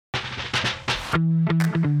Hey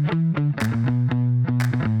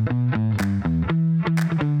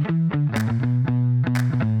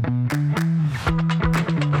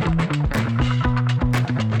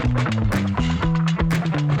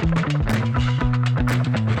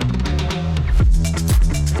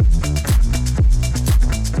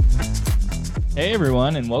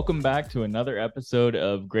everyone, and welcome back to another episode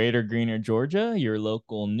of Greater Greener Georgia, your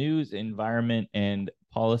local news, environment, and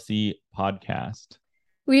policy podcast.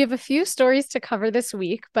 We have a few stories to cover this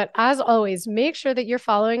week, but as always, make sure that you're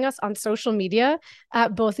following us on social media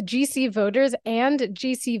at both GC Voters and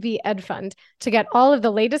GCV Ed Fund to get all of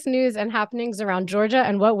the latest news and happenings around Georgia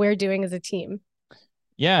and what we're doing as a team.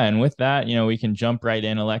 Yeah, and with that, we can jump right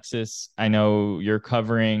in. Alexis, I know you're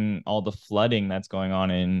covering all the flooding that's going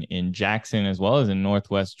on in Jackson as well as in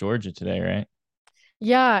Northwest Georgia today, right?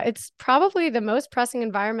 Yeah, it's probably the most pressing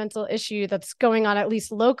environmental issue that's going on, at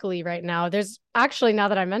least locally right now. There's actually, now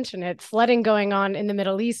that I mention it, flooding going on in the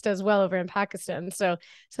Middle East as well over in Pakistan. So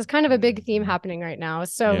it's kind of a big theme happening right now.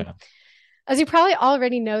 So as you probably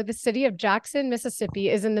already know, the city of Jackson, Mississippi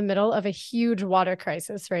is in the middle of a huge water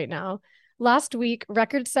crisis right now. Last week,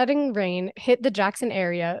 record-setting rain hit the Jackson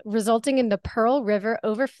area, resulting in the Pearl River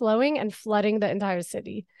overflowing and flooding the entire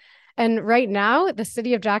city. And right now, the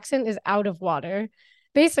city of Jackson is out of water.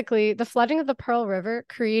 Basically, the flooding of the Pearl River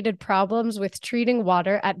created problems with treating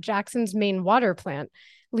water at Jackson's main water plant,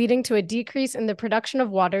 leading to a decrease in the production of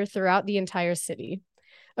water throughout the entire city.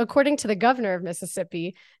 According to the governor of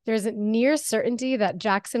Mississippi, there's a near certainty that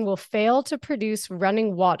Jackson will fail to produce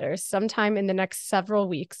running water sometime in the next several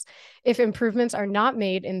weeks if improvements are not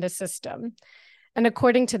made in the system. And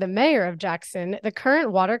according to the mayor of Jackson, the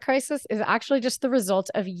current water crisis is actually just the result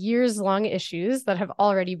of years-long issues that have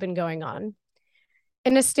already been going on.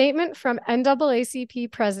 In a statement from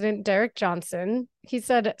NAACP President Derek Johnson, he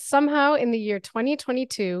said, "Somehow in the year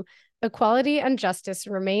 2022, equality and justice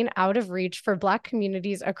remain out of reach for Black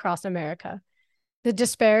communities across America. The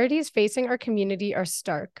disparities facing our community are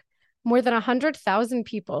stark. More than 100,000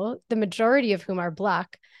 people, the majority of whom are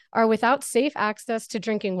Black, are without safe access to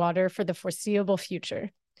drinking water for the foreseeable future."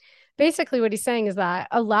 Basically, what he's saying is that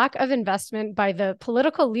a lack of investment by the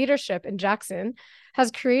political leadership in Jackson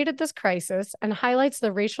has created this crisis and highlights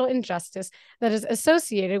the racial injustice that is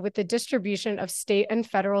associated with the distribution of state and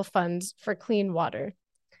federal funds for clean water.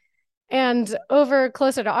 And over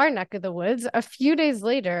closer to our neck of the woods, a few days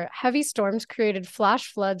later, heavy storms created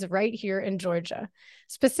flash floods right here in Georgia.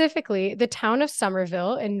 Specifically, the town of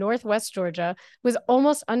Summerville in Northwest Georgia was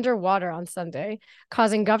almost underwater on Sunday,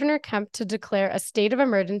 causing Governor Kemp to declare a state of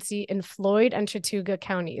emergency in Floyd and Chattooga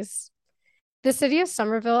counties. The city of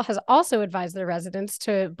Summerville has also advised their residents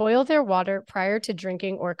to boil their water prior to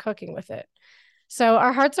drinking or cooking with it. So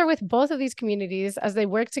our hearts are with both of these communities as they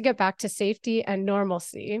work to get back to safety and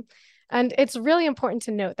normalcy. And it's really important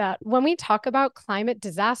to note that when we talk about climate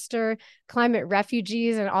disaster, climate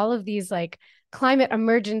refugees, and all of these climate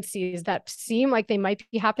emergencies that seem like they might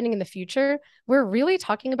be happening in the future, we're really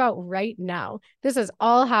talking about right now. This is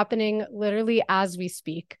all happening literally as we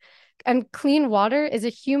speak. And clean water is a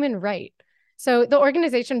human right. So the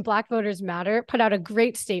organization Black Voters Matter put out a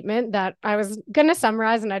great statement that I was going to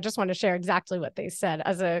summarize, and I just want to share exactly what they said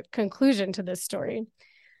as a conclusion to this story.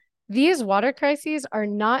 "These water crises are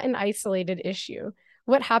not an isolated issue.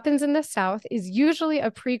 What happens in the South is usually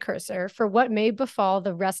a precursor for what may befall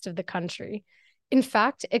the rest of the country. In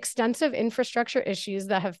fact, extensive infrastructure issues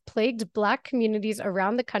that have plagued Black communities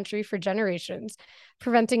around the country for generations,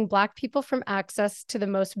 preventing Black people from access to the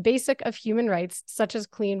most basic of human rights, such as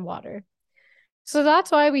clean water." So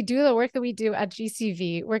that's why we do the work that we do at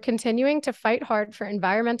GCV. We're continuing to fight hard for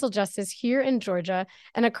environmental justice here in Georgia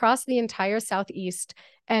and across the entire Southeast,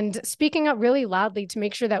 and speaking up really loudly to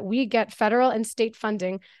make sure that we get federal and state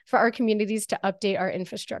funding for our communities to update our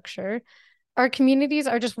infrastructure. Our communities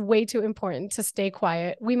are just way too important to stay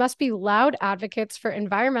quiet. We must be loud advocates for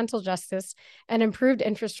environmental justice and improved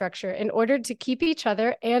infrastructure in order to keep each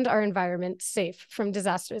other and our environment safe from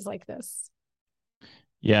disasters like this.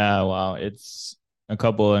 Yeah, wow. It's a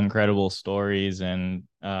couple of incredible stories and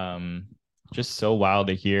just so wild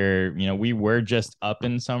to hear. We were just up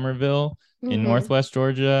in Summerville in Northwest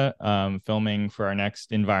Georgia, filming for our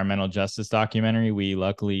next environmental justice documentary. We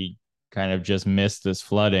luckily kind of just missed this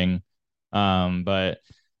flooding. But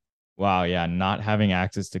wow, yeah, not having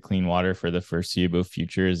access to clean water for the foreseeable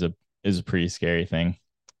future is a pretty scary thing.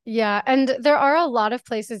 Yeah, and there are a lot of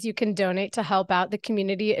places you can donate to help out the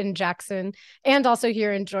community in Jackson and also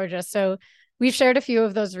here in Georgia. So we've shared a few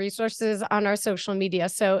of those resources on our social media.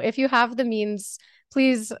 So if you have the means,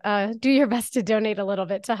 please do your best to donate a little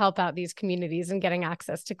bit to help out these communities and getting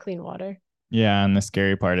access to clean water. Yeah, and the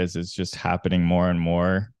scary part is it's just happening more and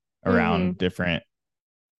more Mm-hmm. around different,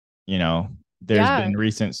 you know, there's Yeah. been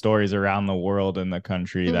recent stories around the world and the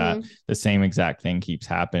country that Mm-hmm. the same exact thing keeps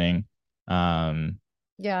happening. Um,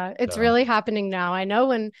 Yeah, it's so really happening now. I know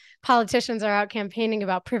when politicians are out campaigning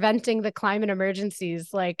about preventing the climate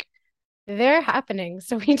emergencies, like they're happening.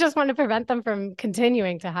 So we just want to prevent them from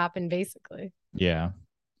continuing to happen, basically. yeah.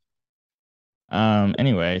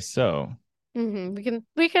 Anyway, so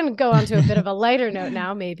We can go on to a bit of a lighter note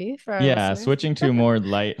now, maybe for our yeah, listeners. switching to a more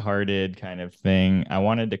light-hearted kind of thing. I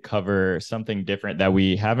wanted to cover something different that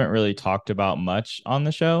we haven't really talked about much on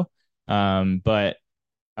the show. But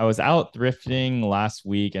I was out thrifting last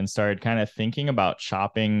week and started kind of thinking about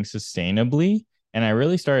shopping sustainably. And I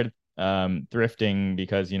really started thrifting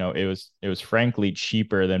because, it was frankly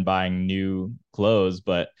cheaper than buying new clothes.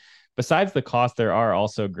 But besides the cost, there are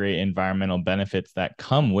also great environmental benefits that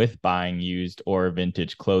come with buying used or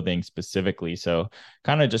vintage clothing specifically. So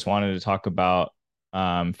kind of just wanted to talk about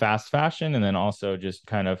fast fashion, and then also just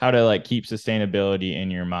kind of how to like keep sustainability in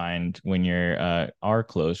your mind when you're are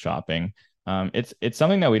clothes shopping. It's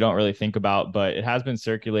something that we don't really think about, but it has been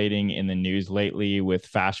circulating in the news lately with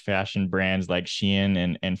fast fashion brands like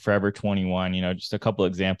Shein and Forever 21. Just a couple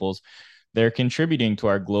examples. They're contributing to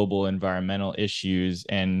our global environmental issues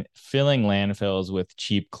and filling landfills with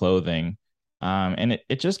cheap clothing. And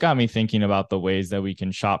it just got me thinking about the ways that we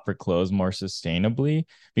can shop for clothes more sustainably,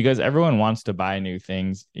 because everyone wants to buy new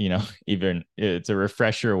things, even it's a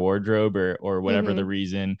refresher wardrobe or whatever the Mm-hmm.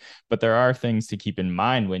 reason. But there are things to keep in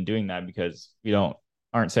mind when doing that, because we don't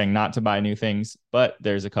aren't saying not to buy new things, but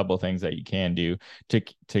there's a couple things that you can do to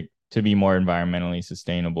to be more environmentally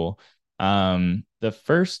sustainable. The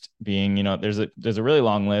first being, there's a really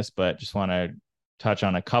long list, but just want to touch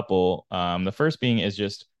on a couple. The first being is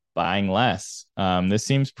just buying less. This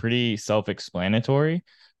seems pretty self-explanatory,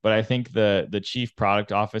 but I think the chief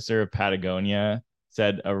product officer of Patagonia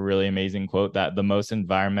said a really amazing quote that the most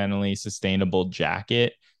environmentally sustainable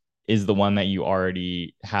jacket is the one that you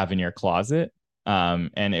already have in your closet.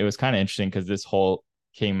 And it was kind of interesting because this whole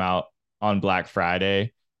came out on Black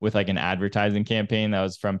Friday with like an advertising campaign that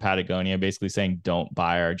was from Patagonia, basically saying, don't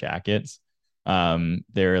buy our jackets.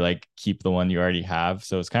 They're like, keep the one you already have.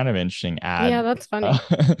 So it's kind of an interesting Yeah, ad. that's Uh,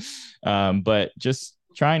 funny. but just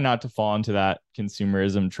trying not to fall into that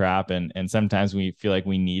consumerism trap. And sometimes we feel like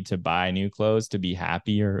we need to buy new clothes to be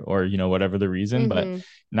happy, or whatever the reason, but Mm-hmm.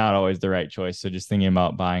 not always the right choice. So just thinking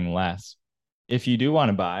about buying less. If you do want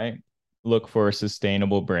to buy, look for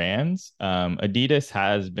sustainable brands. Adidas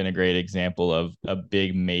has been a great example of a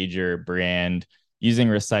big major brand using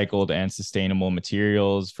recycled and sustainable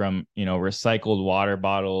materials, from recycled water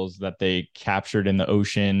bottles that they captured in the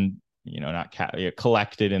ocean, not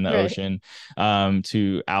collected in the Right. ocean,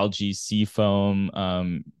 to algae sea foam.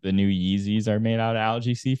 The new Yeezys are made out of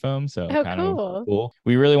algae sea foam, so Oh, kind of cool. cool.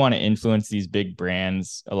 We really want to influence these big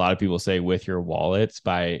brands, a lot of people say, with your wallets,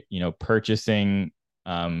 by purchasing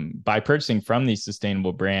from these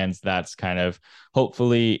sustainable brands. That's kind of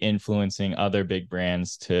hopefully influencing other big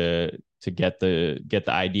brands to get the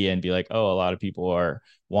idea and be like, oh, a lot of people are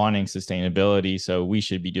wanting sustainability, so we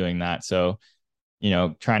should be doing that. So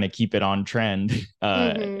trying to keep it on trend,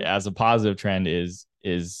 Mm-hmm. as a positive trend, is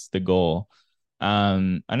the goal.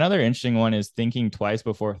 Another interesting one is thinking twice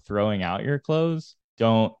before throwing out your clothes.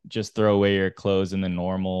 Don't just throw away your clothes in the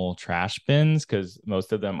normal trash bins, because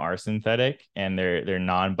most of them are synthetic and they're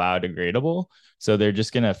non-biodegradable. So they're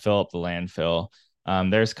just gonna fill up the landfill.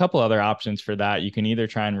 There's a couple other options for that. You can either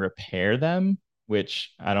try and repair them,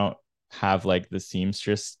 which I don't have like the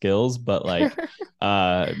seamstress skills, but like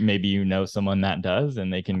maybe someone that does,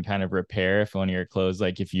 and they can kind of repair if one of your clothes,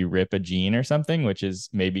 like if you rip a jean or something, which is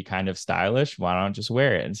maybe kind of stylish, why don't just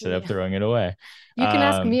wear it instead of Yeah. throwing it away. You can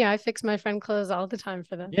ask um me. I fix my friend clothes all the time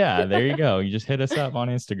for them. yeah, there you go. You just hit us up on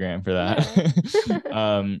Instagram for Yeah.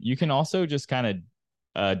 that. You can also just kind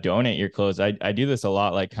of donate your clothes. I do this a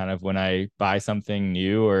lot, like kind of when I buy something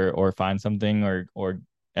new, or find something, or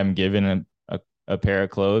am given a pair of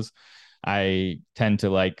clothes, I tend to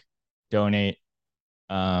like donate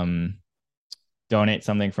um donate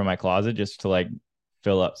something from my closet, just to like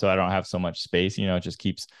fill up, so I don't have so much space. It just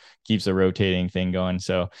keeps a rotating thing going.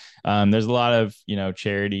 So there's a lot of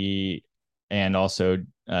charity and also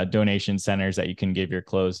donation centers that you can give your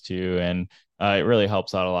clothes to, and it really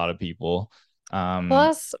helps out a lot of people.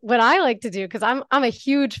 Plus, what I like to do, because I'm a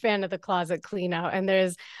huge fan of the closet clean out, and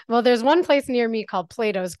there's one place near me called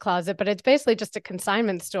Plato's Closet, but it's basically just a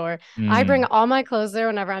consignment store. I bring all my clothes there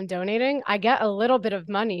whenever I'm donating. I get a little bit of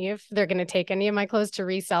money if they're going to take any of my clothes to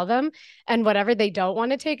resell them, and whatever they don't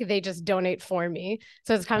want to take, they just donate for me.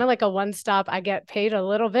 So it's kind of like a one stop. I get paid a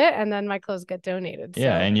little bit, and then my clothes get donated.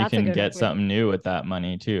 Yeah, So and you that's a can good way get to make something new with that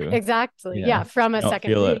money too. exactly. Yeah. Yeah, from a You don't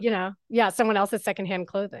second, feel it. yeah, someone else's secondhand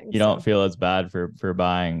clothing. You don't feel as bad for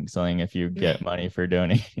buying something if you get money for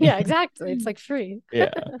donating. Yeah, exactly. It's like free.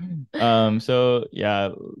 Yeah. So yeah,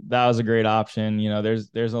 that was a great option. You know,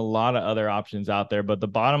 there's a lot of other options out there, but the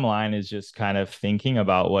bottom line is just kind of thinking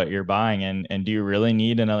about what you're buying, and do you really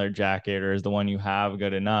need another jacket, or is the one you have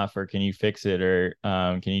good enough, or can you fix it, or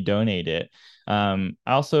can you donate it? I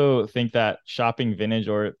also think that shopping vintage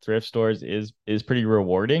or thrift stores is pretty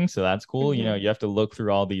rewarding. So that's cool. You know, you have to look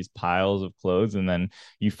through all these piles of clothes, and then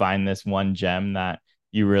you find this one gem that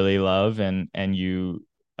you really love, and you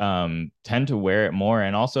tend to wear it more.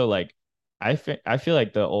 And also, like, I feel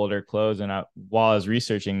like the older clothes, and while I was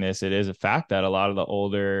researching this, it is a fact that a lot of the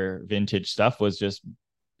older vintage stuff was just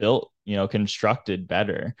built, you know, constructed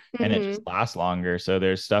better, and it just lasts longer. So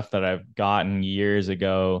there's stuff that I've gotten years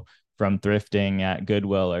ago from thrifting at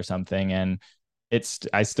Goodwill or something, and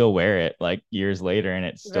I still wear it like years later, and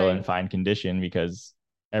it's still in fine condition because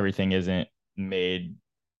everything isn't made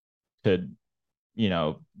to, you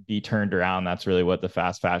know, be turned around. That's really what the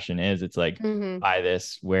fast fashion is. It's like, buy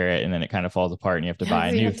this, wear it, and then it kind of falls apart and you have to buy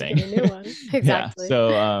a new thing. Exactly. Yeah.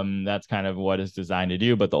 So that's kind of what it's designed to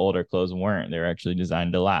do, but the older clothes weren't. They were actually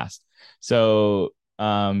designed to last. So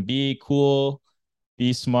be cool,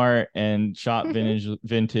 be smart, and shop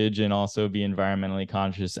vintage, and also be environmentally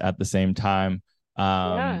conscious at the same time.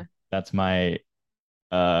 That's my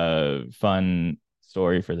fun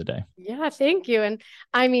story for the day. Yeah, thank you. And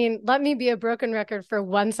I mean, let me be a broken record for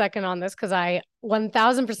 1 second on this, because I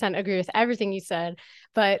 1000% agree with everything you said.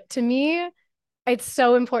 But to me, it's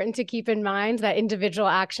so important to keep in mind that individual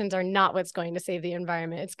actions are not what's going to save the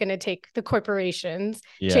environment. It's going to take the corporations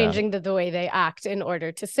changing the way they act in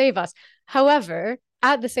order to save us. However,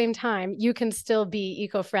 at the same time, you can still be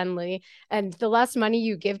eco-friendly. And the less money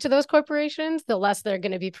you give to those corporations, the less they're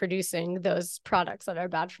going to be producing those products that are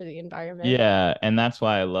bad for the environment. Yeah. And that's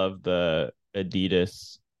why I love the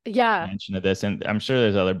Adidas mention of this. And I'm sure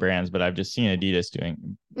there's other brands, but I've just seen Adidas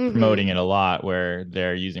promoting it a lot, where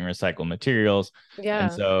they're using recycled materials. Yeah.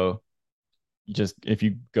 And so just if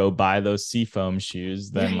you go buy those Seafoam shoes,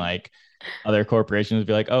 then like other corporations would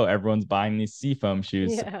be like, oh, everyone's buying these Seafoam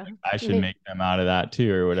shoes. So like, I should make them out of that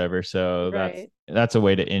too, or whatever. So that's a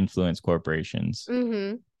way to influence corporations.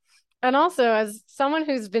 And also, as someone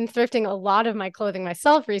who's been thrifting a lot of my clothing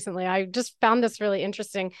myself recently, I just found this really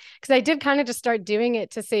interesting, because I did kind of just start doing it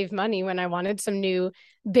to save money when I wanted some new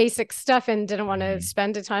basic stuff and didn't want to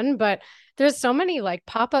spend a ton. But there's so many like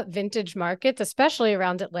pop-up vintage markets, especially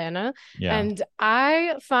around Atlanta. And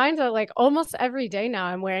I find that like almost every day now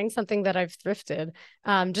I'm wearing something that I've thrifted,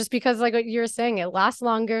 just because, like what you were saying, it lasts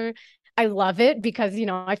longer. I love it because, you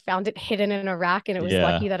know, I found it hidden in a rack, and it was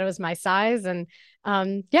lucky that it was my size. And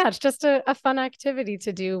it's just a fun activity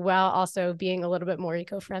to do while also being a little bit more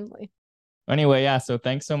eco-friendly. Anyway, so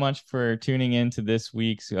thanks so much for tuning in to this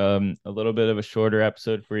week's a little bit of a shorter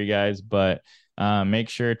episode for you guys, but make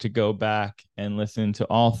sure to go back and listen to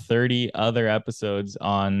all 30 other episodes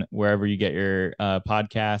on wherever you get your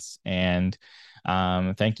podcasts. And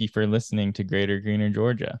thank you for listening to Greater Greener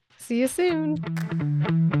Georgia. See you soon.